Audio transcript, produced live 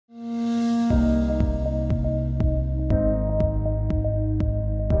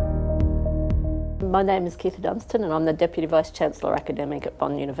My name is Keitha Dunstan and I'm the Deputy Vice-Chancellor Academic at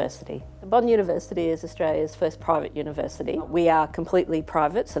Bond University. Bond University is Australia's first private university. We are completely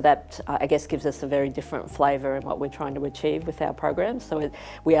private, so that I guess gives us a very different flavour in what we're trying to achieve with our programs. So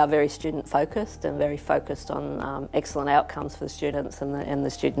we are very student focused and very focused on excellent outcomes for the students and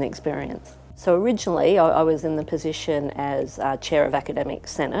the student experience. So originally I was in the position as Chair of Academic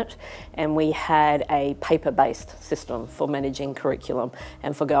Senate, and we had a paper-based system for managing curriculum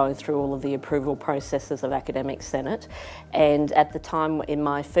and for going through all of the approval processes of Academic Senate. And at the time, in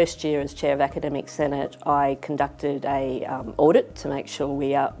my first year as Chair of Academic Senate, I conducted a audit to make sure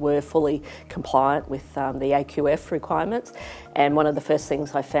we were fully compliant with the AQF requirements. And one of the first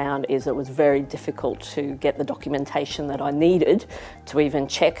things I found is it was very difficult to get the documentation that I needed to even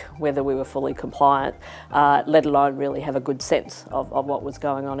check whether we were fully compliant, let alone really have a good sense of what was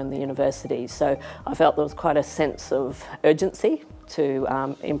going on in the university. So I felt there was quite a sense of urgency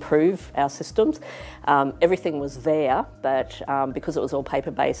to improve our systems. Everything was there, but because it was all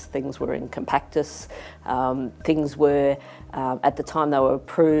paper-based, things were in compactus. Things were, at the time they were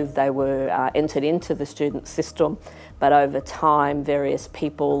approved, they were entered into the student system, but over time various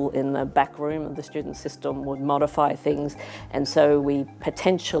people in the back room of the student system would modify things, and so we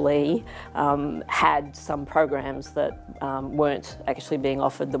potentially had some programs that weren't actually being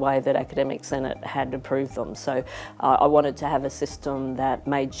offered the way that Academic Senate had approved them. So I wanted to have a system that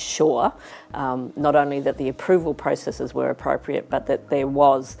made sure not only that the approval processes were appropriate, but that there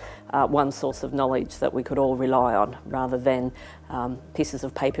was one source of knowledge that we could all rely on, rather than pieces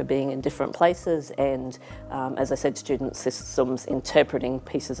of paper being in different places and, as I said, student systems interpreting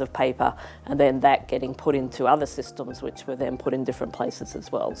pieces of paper and then that getting put into other systems which were then put in different places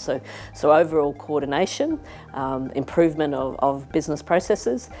as well. So overall coordination, improvement of business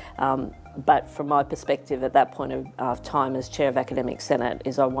processes, but from my perspective at that point of time as Chair of Academic Senate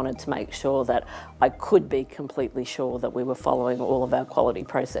is I wanted to make sure that I could be completely sure that we were following all of our quality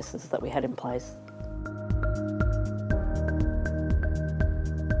processes that we had in place.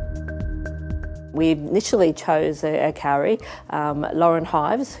 We initially chose Akari. Lauren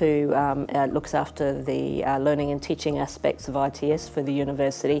Hives, who looks after the learning and teaching aspects of ITS for the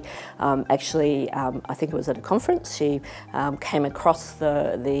university, actually, I think it was at a conference, she came across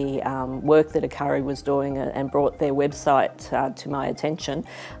the work that Akari was doing and brought their website to my attention,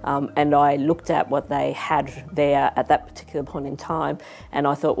 and I looked at what they had there at that particular point in time, and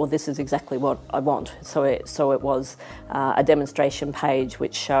I thought, well, this is exactly what I want. So it was a demonstration page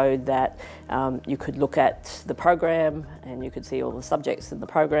which showed that you could look at the program and you could see all the subjects in the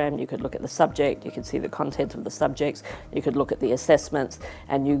program, you could look at the subject, you could see the content of the subjects, you could look at the assessments,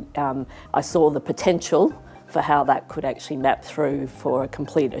 and I saw the potential for how that could actually map through for a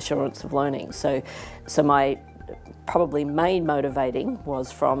complete assurance of learning. So my probably main motivating was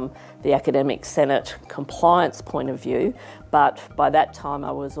from the Academic Senate compliance point of view, but by that time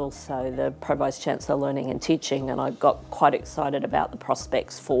I was also the Pro-Vice-Chancellor Learning and Teaching, and I got quite excited about the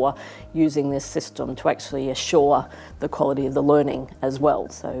prospects for using this system to actually assure the quality of the learning as well.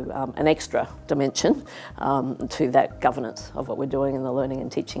 So an extra dimension to that governance of what we're doing in the learning and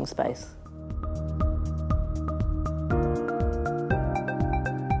teaching space.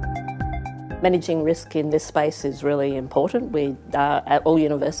 Managing risk in this space is really important. We, at all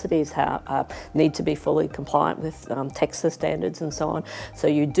universities, need to be fully compliant with TEQSA standards and so on. So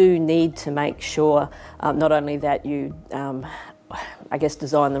you do need to make sure not only that you I guess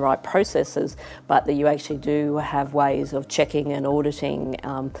design the right processes, but that you actually do have ways of checking and auditing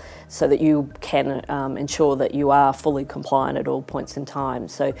so that you can ensure that you are fully compliant at all points in time.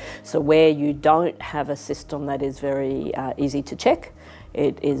 So where you don't have a system that is very easy to check,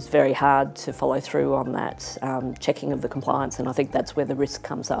 it is very hard to follow through on that checking of the compliance, and I think that's where the risk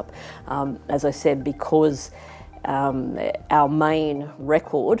comes up. As I said, because our main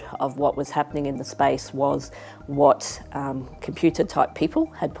record of what was happening in the space was what computer type people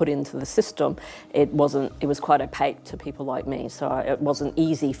had put into the system. It was quite opaque to people like me, so it wasn't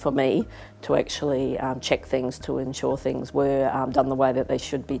easy for me to actually check things to ensure things were done the way that they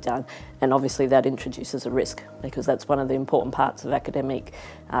should be done, and obviously that introduces a risk, because that's one of the important parts of academic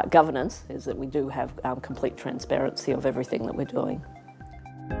governance, is that we do have complete transparency of everything that we're doing.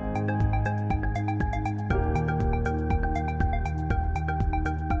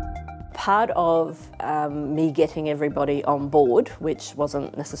 Part of me getting everybody on board, which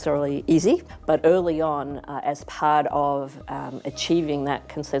wasn't necessarily easy, but early on, as part of achieving that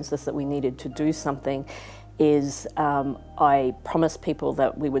consensus that we needed to do something, is I promised people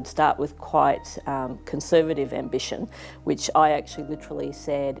that we would start with quite conservative ambition, which I actually literally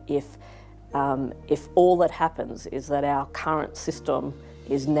said, if if all that happens is that our current system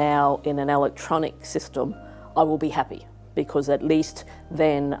is now in an electronic system, I will be happy, because at least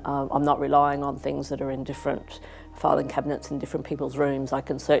then I'm not relying on things that are in different filing cabinets in different people's rooms. I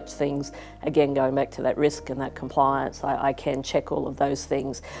can search things, again going back to that risk and that compliance, I can check all of those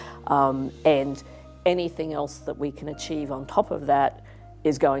things, and anything else that we can achieve on top of that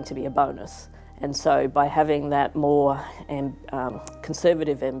is going to be a bonus. And so by having that more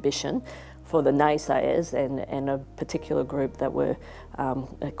conservative ambition for the naysayers, and a particular group that were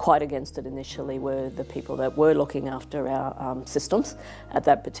quite against it initially were the people that were looking after our systems at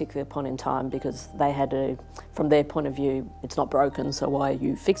that particular point in time, because they had to, from their point of view, it's not broken, so why are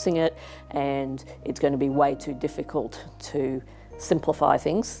you fixing it? And it's going to be way too difficult to simplify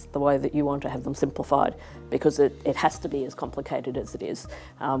things the way that you want to have them simplified, because it has to be as complicated as it is.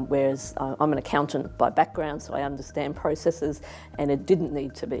 Whereas I'm an accountant by background, so I understand processes, and it didn't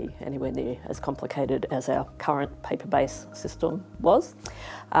need to be anywhere near as complicated as our current paper-based system was.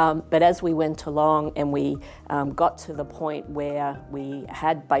 But as we went along and we got to the point where we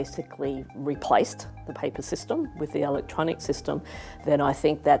had basically replaced the paper system with the electronic system, then I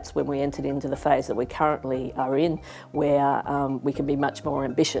think that's when we entered into the phase that we currently are in, where we can be much more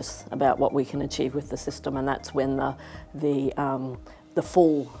ambitious about what we can achieve with the system, and that's when the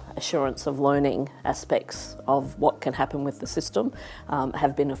full assurance of learning aspects of what can happen with the system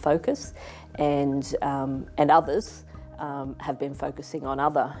have been a focus, and others have been focusing on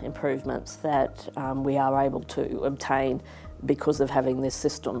other improvements that we are able to obtain because of having this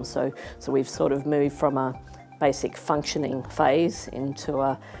system. So we've sort of moved from a basic functioning phase into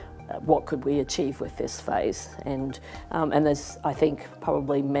a what could we achieve with this phase, and there's, I think,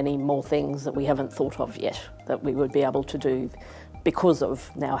 probably many more things that we haven't thought of yet that we would be able to do because of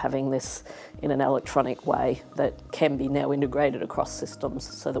now having this in an electronic way that can be now integrated across systems,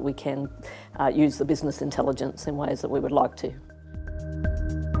 so that we can use the business intelligence in ways that we would like to.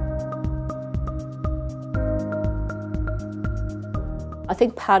 I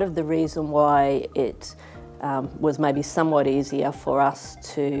think part of the reason why it was maybe somewhat easier for us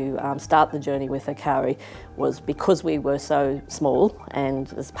to start the journey with Akari was because we were so small,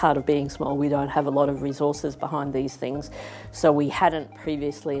 and as part of being small we don't have a lot of resources behind these things, so we hadn't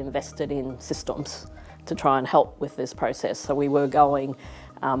previously invested in systems to try and help with this process. So we were going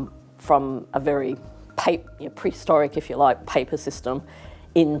from a very prehistoric, if you like, paper system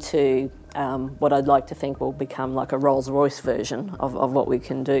into what I'd like to think will become like a Rolls-Royce version of what we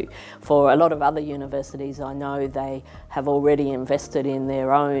can do. For a lot of other universities, I know they have already invested in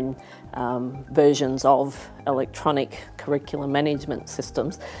their own versions of electronic curriculum management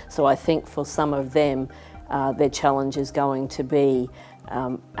systems. So I think for some of them, their challenge is going to be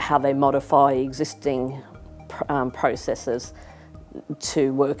how they modify existing processes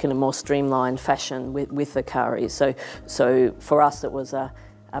to work in a more streamlined fashion with Akari. So for us it was a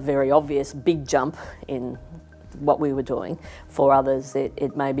very obvious big jump in what we were doing. For others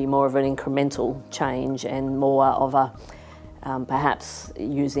it may be more of an incremental change and more of a perhaps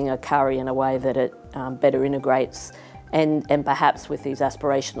using Akari in a way that it better integrates and perhaps with these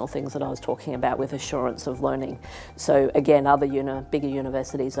aspirational things that I was talking about with assurance of learning. So again, other bigger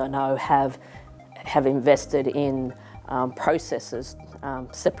universities I know have invested in processes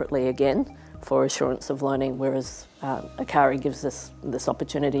separately again for assurance of learning, whereas Akari gives us this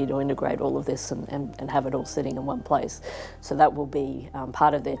opportunity to integrate all of this and have it all sitting in one place. So that will be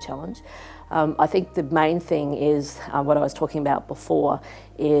part of their challenge. I think the main thing is what I was talking about before,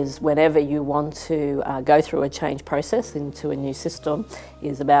 is whenever you want to go through a change process into a new system,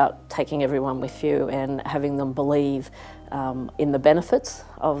 is about taking everyone with you and having them believe in the benefits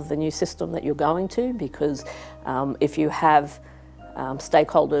of the new system that you're going to, because if you have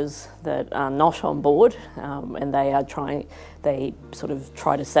stakeholders that are not on board and they sort of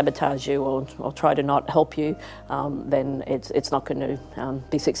try to sabotage you or try to not help you, then it's not going to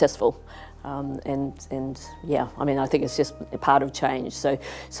be successful. And yeah, I mean, I think it's just a part of change. So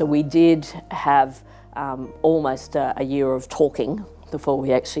we did have almost a year of talking before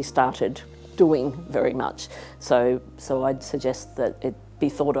we actually started doing very much. So I'd suggest that it be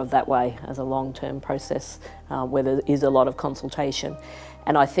thought of that way, as a long-term process where there is a lot of consultation.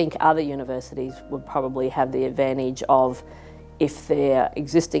 And I think other universities would probably have the advantage of, if their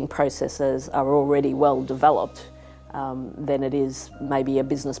existing processes are already well developed, then it is maybe a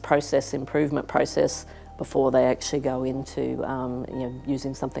business process improvement process before they actually go into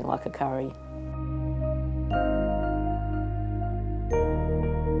using something like Akari.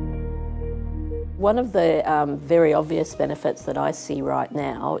 One of the very obvious benefits that I see right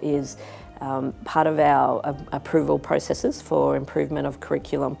now is Part of our approval processes for improvement of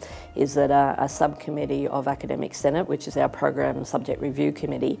curriculum is that a subcommittee of Academic Senate, which is our program subject review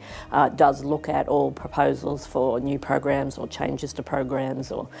committee, does look at all proposals for new programs or changes to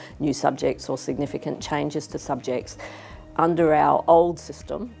programs or new subjects or significant changes to subjects. Under our old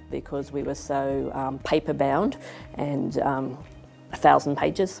system, because we were so paper bound and 1,000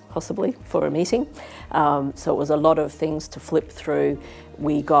 pages possibly for a meeting, so it was a lot of things to flip through.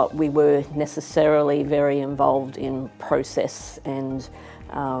 We were necessarily very involved in process and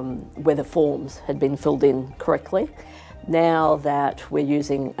whether forms had been filled in correctly. Now that we're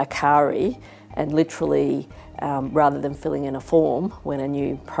using Akari, and literally rather than filling in a form when a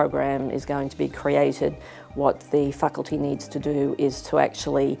new program is going to be created, what the faculty needs to do is to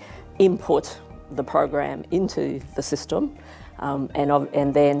actually input the program into the system,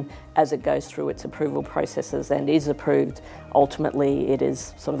 and then as it goes through its approval processes and is approved, ultimately it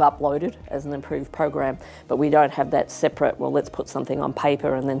is sort of uploaded as an approved program. But we don't have that separate, well, let's put something on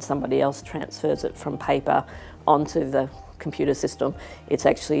paper and then somebody else transfers it from paper onto the computer system. It's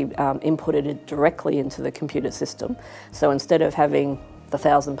actually inputted directly into the computer system. So instead of having the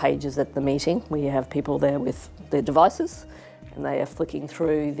 1,000 pages at the meeting, we have people there with their devices and they are flicking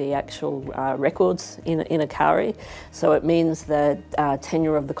through the actual records in Akari. So it means that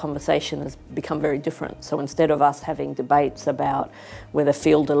tenure of the conversation has become very different. So instead of us having debates about whether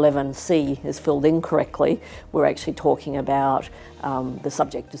field 11C is filled in correctly, we're actually talking about the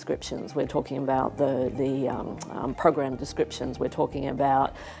subject descriptions, we're talking about the program descriptions, we're talking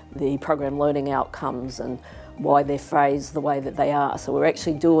about the program learning outcomes and why they're phrased the way that they are. So we're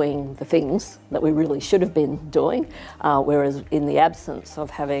actually doing the things that we really should have been doing, whereas in the absence of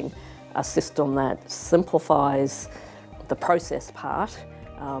having a system that simplifies the process part,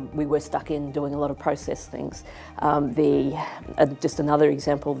 we were stuck in doing a lot of process things. Just another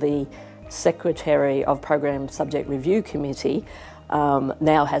example, the Secretary of Program Subject Review Committee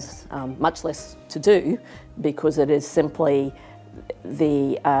now has much less to do because it is simply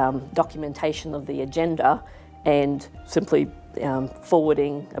the documentation of the agenda and simply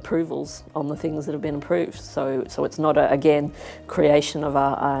forwarding approvals on the things that have been approved. So it's not, again, creation of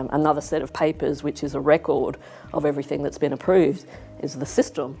another set of papers, which is a record of everything that's been approved, is the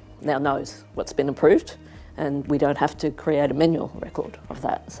system now knows what's been approved and we don't have to create a manual record of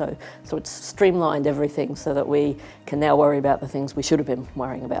that. So it's streamlined everything so that we can now worry about the things we should have been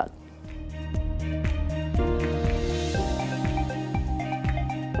worrying about.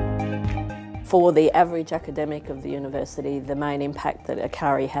 For the average academic of the university, the main impact that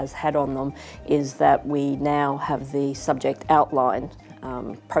Akari has had on them is that we now have the subject outline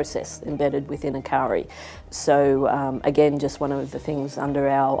process embedded within Akari. So again, just one of the things under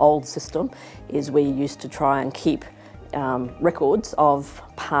our old system is we used to try and keep records of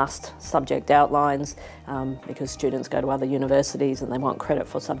past subject outlines because students go to other universities and they want credit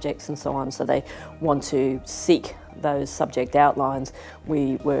for subjects and so on, so they want to seek those subject outlines.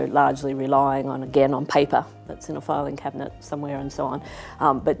 We were largely relying on, again, on paper that's in a filing cabinet somewhere and so on.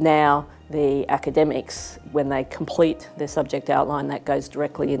 But now the academics, when they complete their subject outline, that goes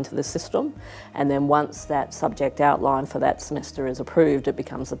directly into the system. And then once that subject outline for that semester is approved, it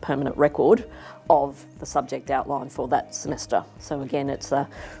becomes a permanent record of the subject outline for that semester. So again, it's the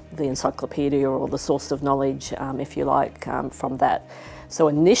encyclopedia or the source of knowledge, if you like, from that. So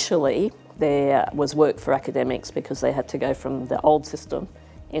initially, there was work for academics because they had to go from the old system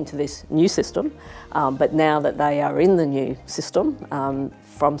into this new system, but now that they are in the new system,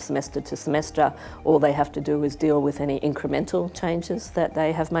 from semester to semester, all they have to do is deal with any incremental changes that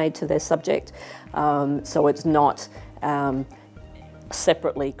they have made to their subject. So it's not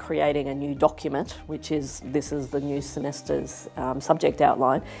separately creating a new document, which is, this is the new semester's subject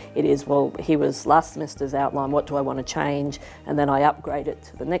outline. It is, well, here was last semester's outline, what do I want to change? And then I upgrade it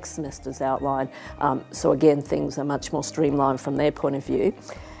to the next semester's outline. So again, things are much more streamlined from their point of view.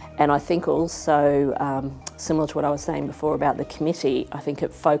 And I think also, similar to what I was saying before about the committee, I think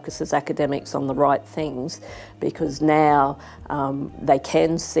it focuses academics on the right things because now they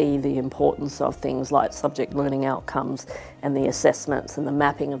can see the importance of things like subject learning outcomes and the assessments and the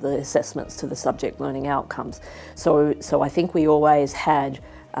mapping of the assessments to the subject learning outcomes. So I think we always had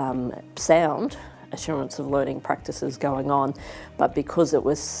sound assurance of learning practices going on, but because it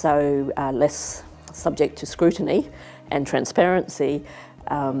was so less subject to scrutiny and transparency,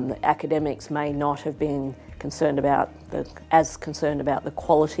 academics may not have been concerned about the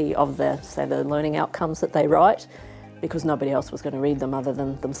quality of the, say, the learning outcomes that they write, because nobody else was going to read them other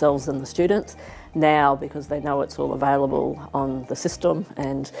than themselves and the students. Now, because they know it's all available on the system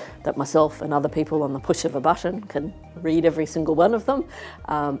and that myself and other people on the push of a button can read every single one of them,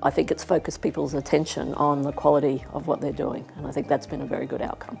 I think it's focused people's attention on the quality of what they're doing, and I think that's been a very good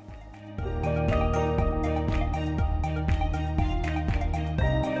outcome.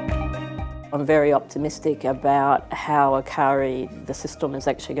 I'm very optimistic about how Akari, the system, is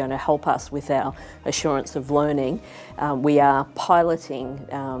actually going to help us with our assurance of learning. We are piloting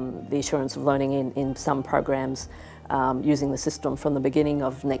the assurance of learning in some programs using the system from the beginning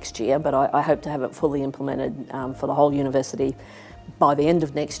of next year, but I hope to have it fully implemented for the whole university by the end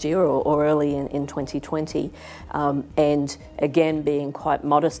of next year or early in 2020. And again, being quite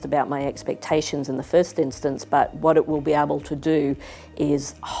modest about my expectations in the first instance, but what it will be able to do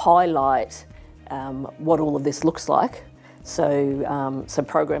is highlight what all of this looks like. So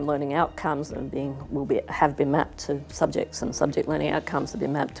program learning outcomes have been mapped to subjects, and subject learning outcomes have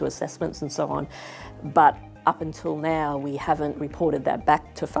been mapped to assessments and so on. But up until now, we haven't reported that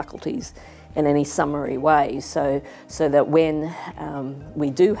back to faculties in any summary way, so that when we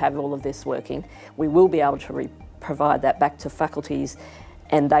do have all of this working, we will be able to provide that back to faculties,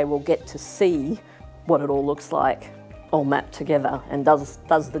 and they will get to see what it all looks like, all mapped together, and does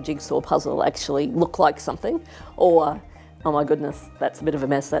the jigsaw puzzle actually look like something, or oh my goodness, that's a bit of a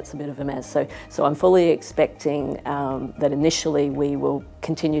mess, that's a bit of a mess. So I'm fully expecting that initially we will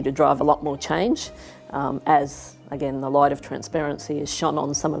continue to drive a lot more change as, again, the light of transparency is shone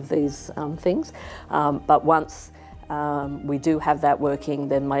on some of these things. But once we do have that working,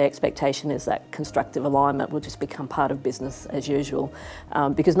 then my expectation is that constructive alignment will just become part of business as usual.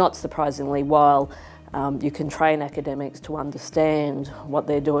 Because not surprisingly, while you can train academics to understand what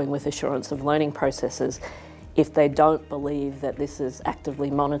they're doing with assurance of learning processes, if they don't believe that this is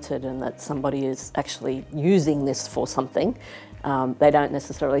actively monitored and that somebody is actually using this for something, they don't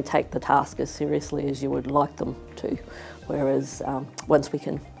necessarily take the task as seriously as you would like them to. Whereas once we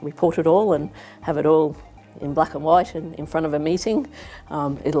can report it all and have it all in black and white and in front of a meeting,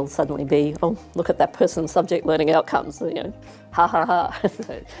 it'll suddenly be, oh, look at that person's subject learning outcomes, you know, ha ha ha.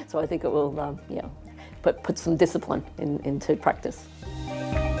 So I think it will put some discipline into practice.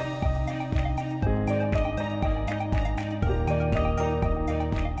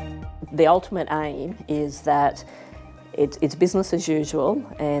 The ultimate aim is that it's business as usual,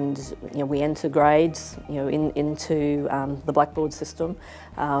 and we enter grades into the Blackboard system.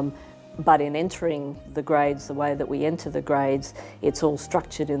 But in entering the grades, the way that we enter the grades, it's all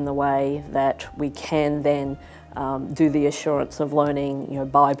structured in the way that we can then do the assurance of learning,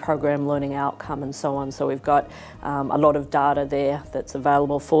 by program learning outcome and so on. So we've got a lot of data there that's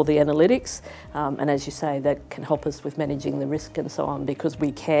available for the analytics, and as you say, that can help us with managing the risk and so on, because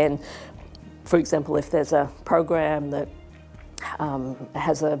we can, for example, if there's a program that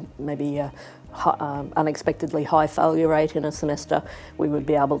has maybe a unexpectedly high failure rate in a semester, we would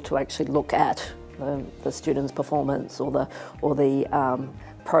be able to actually look at the student's performance or the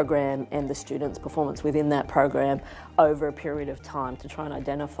program and the student's performance within that program over a period of time to try and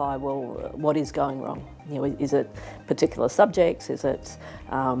identify, well, what is going wrong? Is it particular subjects? Is it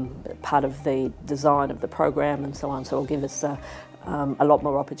part of the design of the program and so on? So it'll give us a lot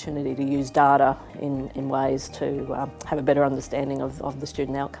more opportunity to use data in ways to have a better understanding of the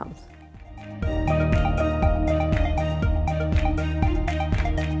student outcomes.